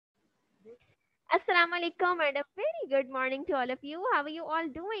Assalamu alaikum and a very good morning to all of you. How are you all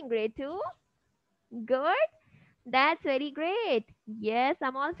doing? Great too? Good? That's very great. Yes,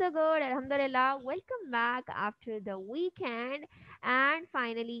 I'm also good. Alhamdulillah. Welcome back after the weekend. And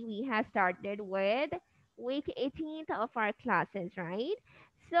finally, we have started with week 18th of our classes, right?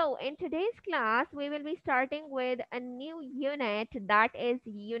 So, in today's class, we will be starting with a new unit that is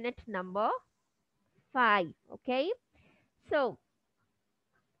unit number 5. Okay? So,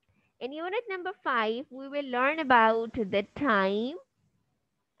 in unit number 5, we will learn about the time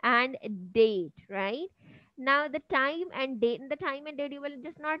and date, right? Now, the time and date, in the time and date, you will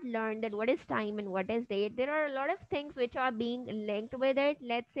just not learn that what is time and what is date. There are a lot of things which are being linked with it.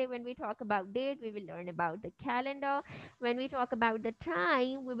 Let's say when we talk about date, we will learn about the calendar. When we talk about the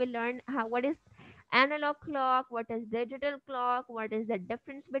time, we will learn what is analog clock, what is digital clock, what is the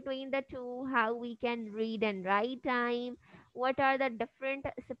difference between the two, how we can read and write time, what are the different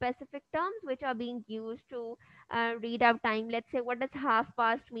specific terms which are being used to read out time. Let's say what does half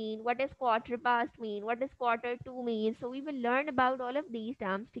past mean, what does quarter past mean, what does quarter to mean. So we will learn about all of these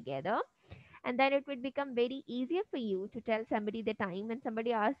terms together, and then it would become very easier for you to tell somebody the time when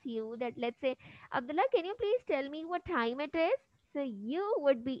somebody asks you that, let's say, Abdullah, can you please tell me what time it is? So you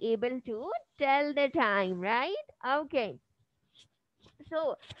would be able to tell the time, right? Okay.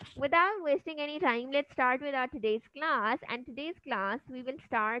 So, without wasting any time, let's start with our today's class. And today's class, we will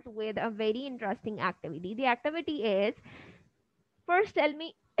start with a very interesting activity. The activity is, first tell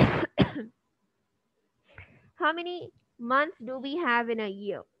me, how many months do we have in a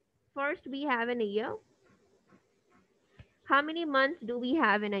year? First, we have in a year. How many months do we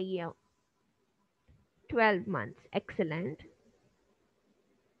have in a year? 12 months. Excellent.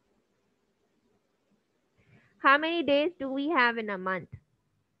 How many days do we have in a month?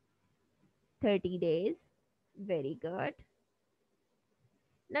 30 days. Very good.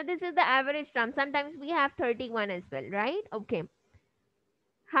 Now, this is the average term. Sometimes we have 31 as well, right? Okay.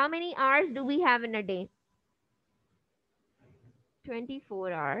 How many hours do we have in a day?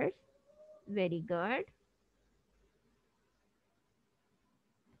 24 hours. Very good.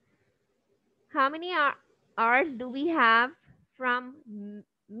 How many hours do we have from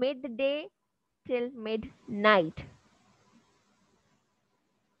midday till midnight?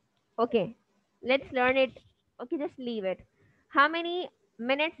 Okay, let's learn it. Okay, just leave it. How many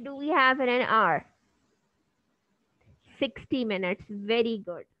minutes do we have in an hour? 60 minutes. Very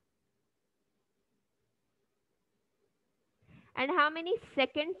good. And how many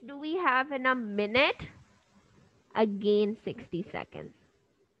seconds do we have in a minute? Again, 60 seconds.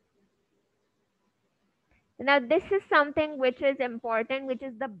 Now, this is something which is important, which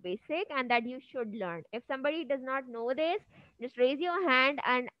is the basic, and that you should learn. If somebody does not know this, just raise your hand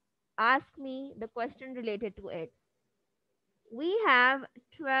and ask me the question related to it. We have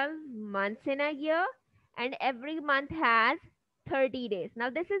 12 months in a year, and every month has 30 days.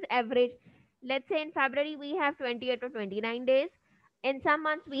 Now, this is average. Let's say in February we have 28 or 29 days. In some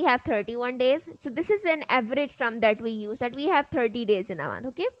months we have 31 days. So, this is an average term that we use, that we have 30 days in a month.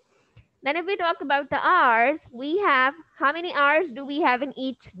 Okay. Then if we talk about the hours, we have, how many hours do we have in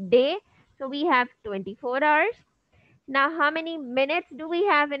each day? So we have 24 hours. Now how many minutes do we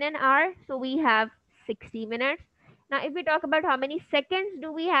have in an hour? So we have 60 minutes. Now if we talk about how many seconds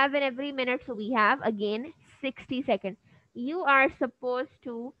do we have in every minute, so we have again 60 seconds. You are supposed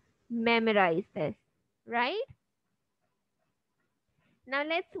to memorize this, right? Now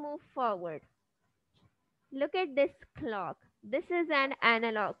let's move forward. Look at this clock. This is an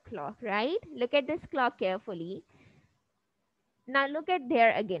analog clock, right? Look at this clock carefully. Now look at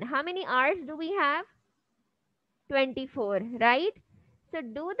there again. How many hours do we have? 24, right? So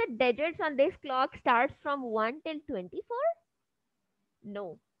do the digits on this clock starts from 1 till 24?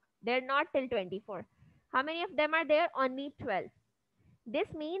 No, they're not till 24. How many of them are there? Only 12. This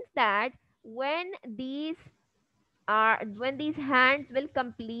means that when these when these hands will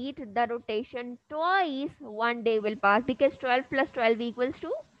complete the rotation twice, one day will pass, because 12 plus 12 equals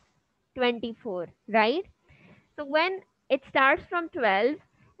to 24, right? So when it starts from 12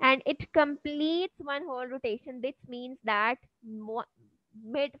 and it completes one whole rotation, this means that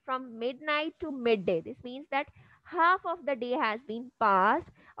from midnight to midday. This means that half of the day has been passed.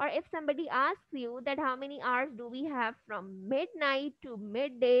 Or if somebody asks you that how many hours do we have from midnight to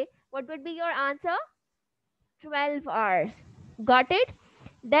midday, what would be your answer? 12 hours. Got it?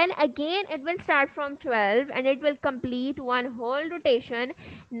 Then again it will start from 12 and it will complete one whole rotation.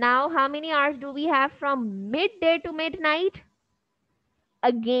 Now how many hours do we have from midday to midnight?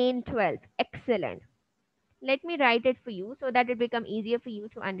 Again 12. Excellent. Let me write it for you so that it become easier for you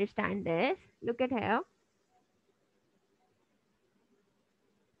to understand this. Look at here.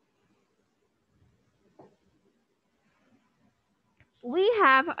 We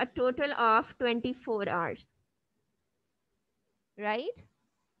have a total of 24 hours, right?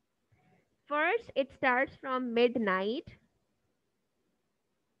 First, it starts from midnight.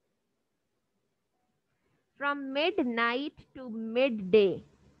 From midnight to midday.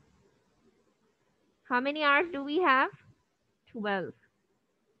 How many hours do we have? 12.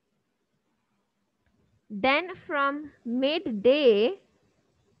 Then from midday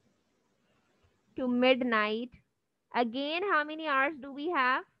to midnight, again, how many hours do we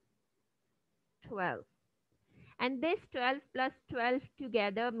have? 12. And this 12 plus 12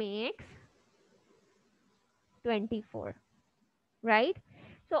 together makes 24, right?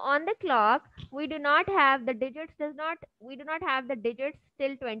 So on the clock, we do not have the digits we do not have the digits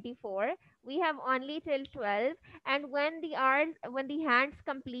till 24. We have only till 12. And when the hands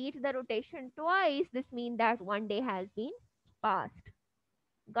complete the rotation twice, this means that one day has been passed.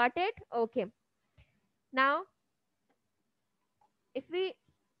 Got it? Okay. Now, if we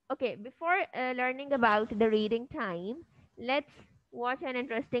okay, before learning about the reading time, let's watch an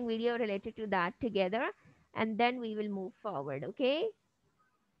interesting video related to that together, and then we will move forward. Okay.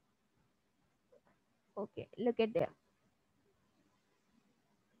 Okay, look at there.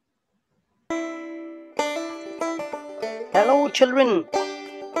 Hello, children.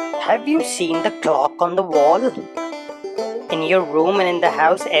 Have you seen the clock on the wall? In your room and in the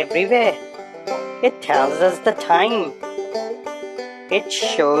house, everywhere. It tells us the time. It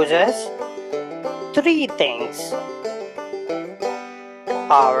shows us three things: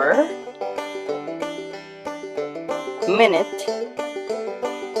 hour, minute,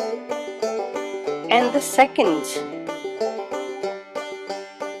 and the seconds.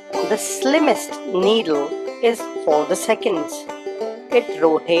 The slimmest needle is for the seconds. It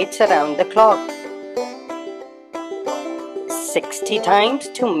rotates around the clock 60 times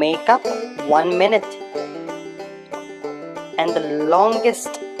to make up 1 minute. And the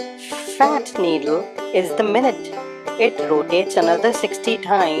longest fat needle is the minute. It rotates another 60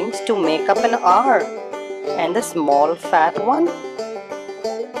 times to make up an hour. And the small fat one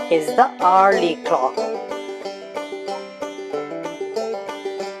is the hourly clock.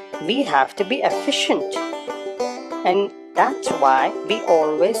 We have to be efficient, and that's why we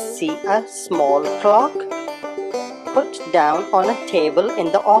always see a small clock put down on a table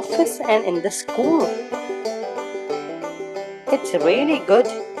in the office and in the school. It's really good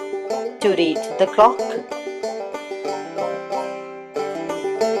to read the clock.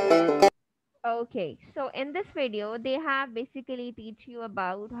 Okay, so in this video, they have basically teach you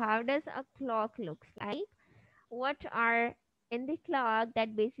about how does a clock looks like, what are in the clock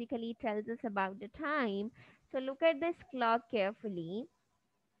that basically tells us about the time. So look at this clock carefully.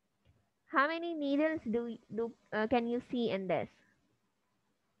 How many needles can you see in this?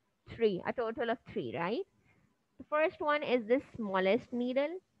 Three, a total of three, right? The first one is this smallest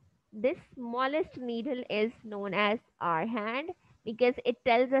needle. This smallest needle is known as hour hand because it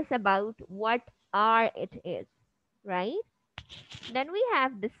tells us about what hour it is, right? Then we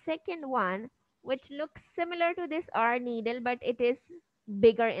have the second one, which looks similar to this hour needle, but it is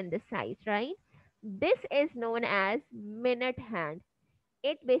bigger in the size, right? This is known as minute hand.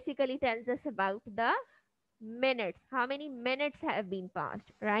 It basically tells us about the minutes, how many minutes have been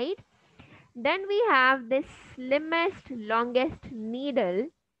passed, right? Then we have this slimmest, longest needle,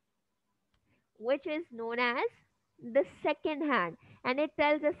 which is known as the second hand, and it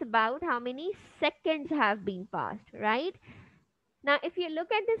tells us about how many seconds have been passed, right? Now, if you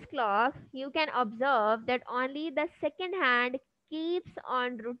look at this clock, you can observe that only the second hand keeps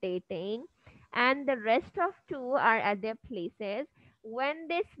on rotating and the rest of two are at their places. When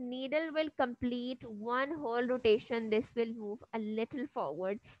this needle will complete one whole rotation, this will move a little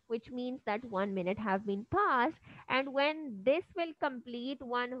forward, which means that 1 minute have been passed. And when this will complete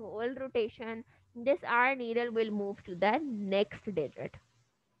one whole rotation, this hour needle will move to the next digit,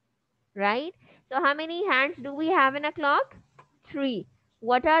 right? So how many hands do we have in a clock? Three.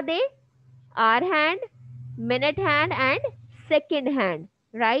 What are they? Hour hand, minute hand, and second hand,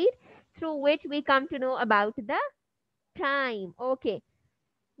 right? Through which we come to know about the time. Okay.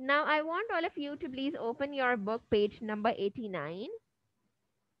 Now I want all of you to please open your book, page number 89.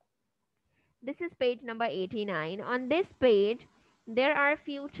 This is page number 89. On this page, there are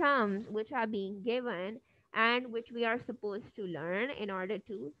few terms which are being given and which we are supposed to learn in order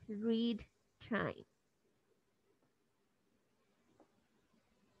to read time.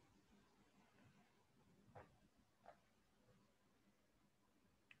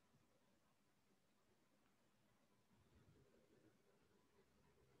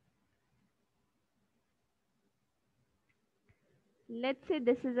 Let's say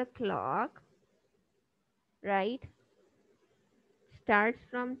this is a clock, right? starts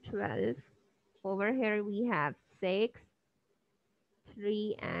from 12. Over here we have 6,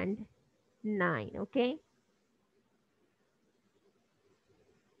 3 and 9, okay?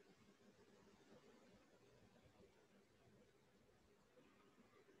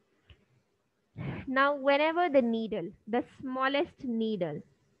 Now whenever the needle, the smallest needle,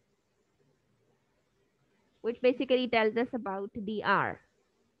 which basically tells us about the hour,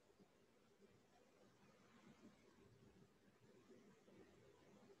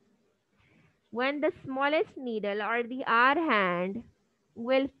 when the smallest needle or the hour hand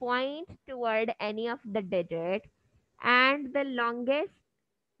will point toward any of the digit, and the long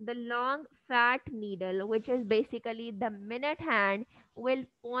fat needle, which is basically the minute hand, will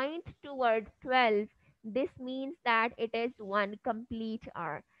point toward 12, this means that it is one complete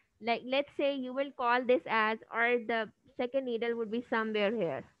hour. Like, let's say you will call this as, or the second needle would be somewhere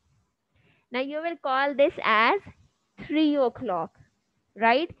here. Now you will call this as 3 o'clock,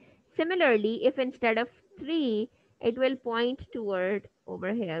 right? Similarly, if instead of 3, it will point toward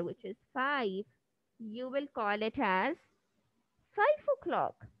over here, which is 5, you will call it as 5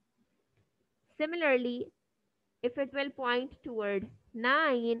 o'clock. Similarly, if it will point toward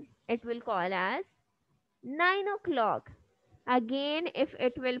 9, it will call as 9 o'clock. Again, if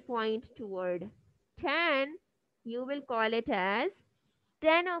it will point toward 10, you will call it as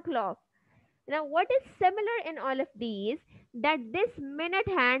 10 o'clock. Now, what is similar in all of these, that this minute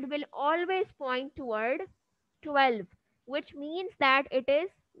hand will always point toward 12, which means that it is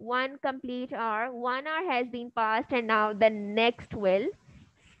one complete hour. 1 hour has been passed and now the next will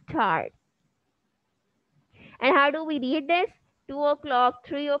start. And how do we read this? 2 o'clock,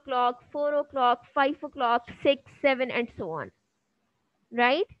 3 o'clock, 4 o'clock, 5 o'clock, 6, 7, and so on.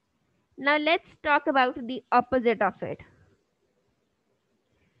 Right? Now let's talk about the opposite of it.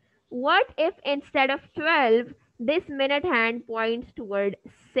 What if instead of 12, this minute hand points toward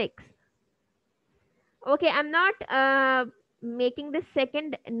 6? Okay, I'm not making the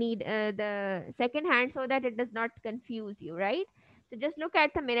second hand so that it does not confuse you, right? So just look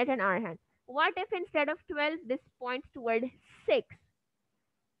at the minute and hour hand. What if instead of 12, this points toward 6?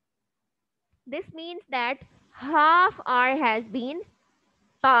 This means that half hour has been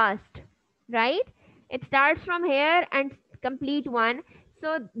passed, right? It starts from here and complete one.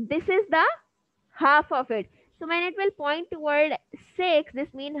 So this is the half of it. So when it will point toward 6,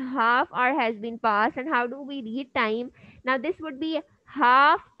 this means half hour has been passed. And how do we read time? Now this would be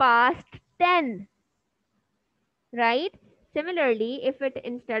half past 10, right? Similarly, if it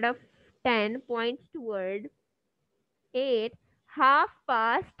instead of 10 points toward 8, half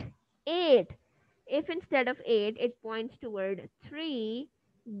past 8. If instead of 8 it points toward 3,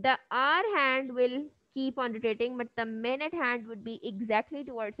 the hour hand will keep on rotating, but the minute hand would be exactly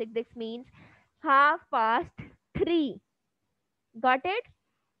towards 6. This means half past 3. Got it?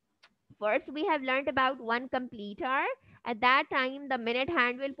 First, we have learned about one complete hour. At that time, the minute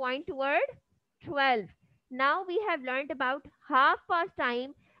hand will point toward 12. Now we have learned about half past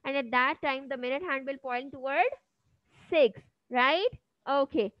time, and at that time, the minute hand will point toward 6, right?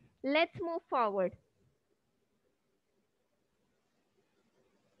 Okay, let's move forward.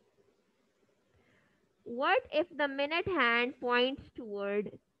 What if the minute hand points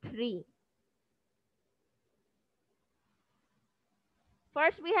toward 3?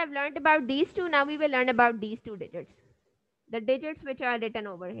 First, we have learned about these two. Now we will learn about these two digits. The digits which are written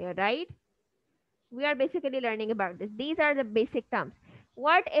over here, right? We are basically learning about this. These are the basic terms.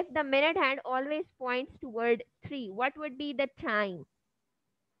 What if the minute hand always points toward 3? What would be the time?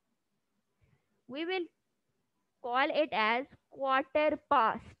 We will call it as quarter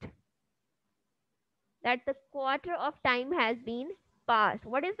past. That the quarter of time has been passed.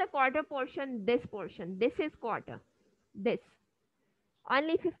 What is the quarter portion? This portion. This is quarter. This.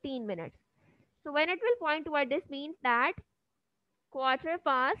 Only 15 minutes. So when it will point toward this means that quarter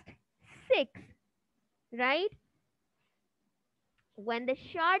past 6, right? When the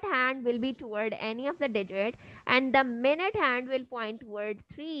short hand will be toward any of the digit and the minute hand will point toward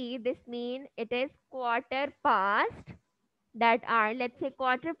 3, this means it is quarter past, that are, let's say,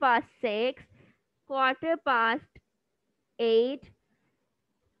 quarter past 6, quarter past 8,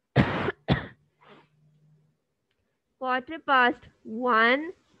 quarter past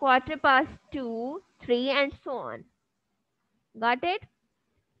 1, quarter past 2, 3, and so on. Got it?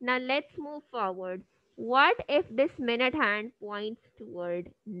 Now let's move forward. What if this minute hand points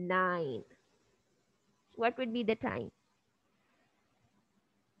toward 9? What would be the time?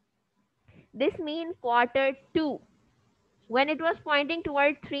 This means quarter 2. When it was pointing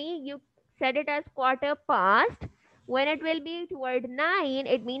toward 3, you said it as quarter past. When it will be toward 9,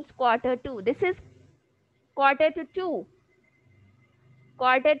 it means quarter 2. This is quarter to 2.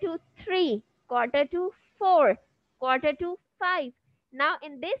 quarter to 3, quarter to 4, quarter to 5. Now,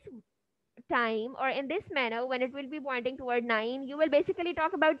 in this time or in this manner, when it will be pointing toward 9, you will basically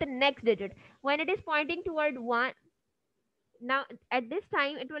talk about the next digit. When it is pointing toward 1, now at this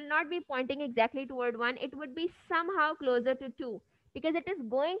time it will not be pointing exactly toward 1, it would be somehow closer to 2, because it is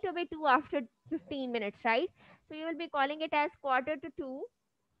going to be 2 after 15 minutes, right? So you will be calling it as quarter to 2,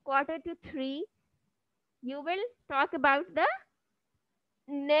 quarter to 3. You will talk about the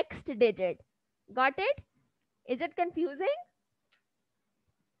next digit. Got it? Is it confusing?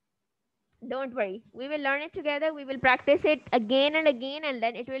 Don't worry, we will learn it together, we will practice it again and again, and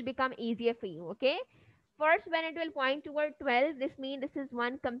then it will become easier for you. Okay, first, when it will point toward 12, this means this is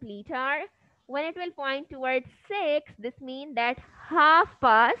one complete hour. When it will point toward 6, this means that half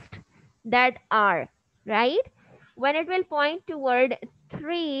past that hour, right? When it will point toward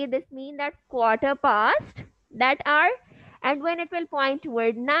 3, this means that quarter past that hour. And when it will point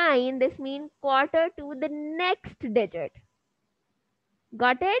toward 9, this means quarter to the next digit.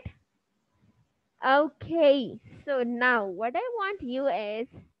 Got it? Okay, so now what I want you is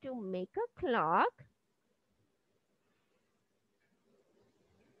to make a clock.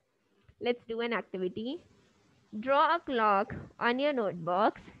 Let's do an activity. Draw a clock on your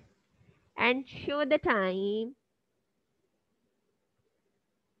notebooks and show the time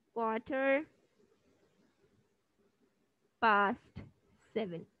quarter past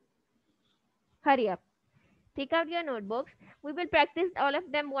 7. Hurry up. Take out your notebooks. We will practice all of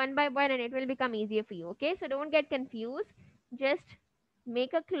them one by one and it will become easier for you. Okay, so don't get confused. Just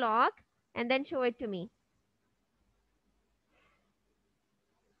make a clock and then show it to me.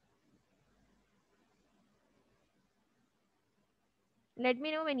 Let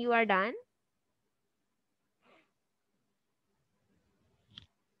me know when you are done.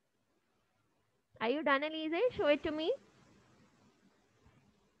 Are you done, Elise? Show it to me.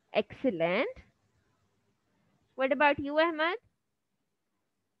 Excellent. What about you, Ahmed?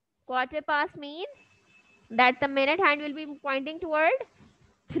 Quarter past mean that the minute hand will be pointing toward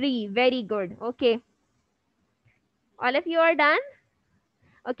 3. Very good. Okay. All of you are done?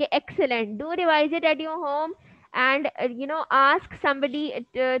 Okay, excellent. Do revise it at your home and ask somebody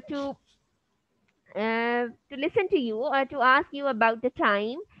to listen to you or to ask you about the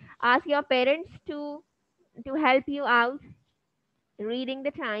time. Ask your parents to help you out reading the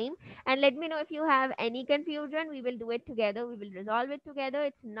time, and let me know if you have any confusion. We will do it together, we will resolve it together.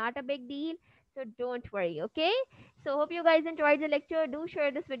 It's not a big deal, so don't worry. Okay, so hope you guys enjoyed the lecture. Do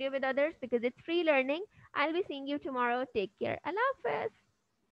share this video with others because it's free learning. I'll be seeing you tomorrow. Take care. Allah Hafiz.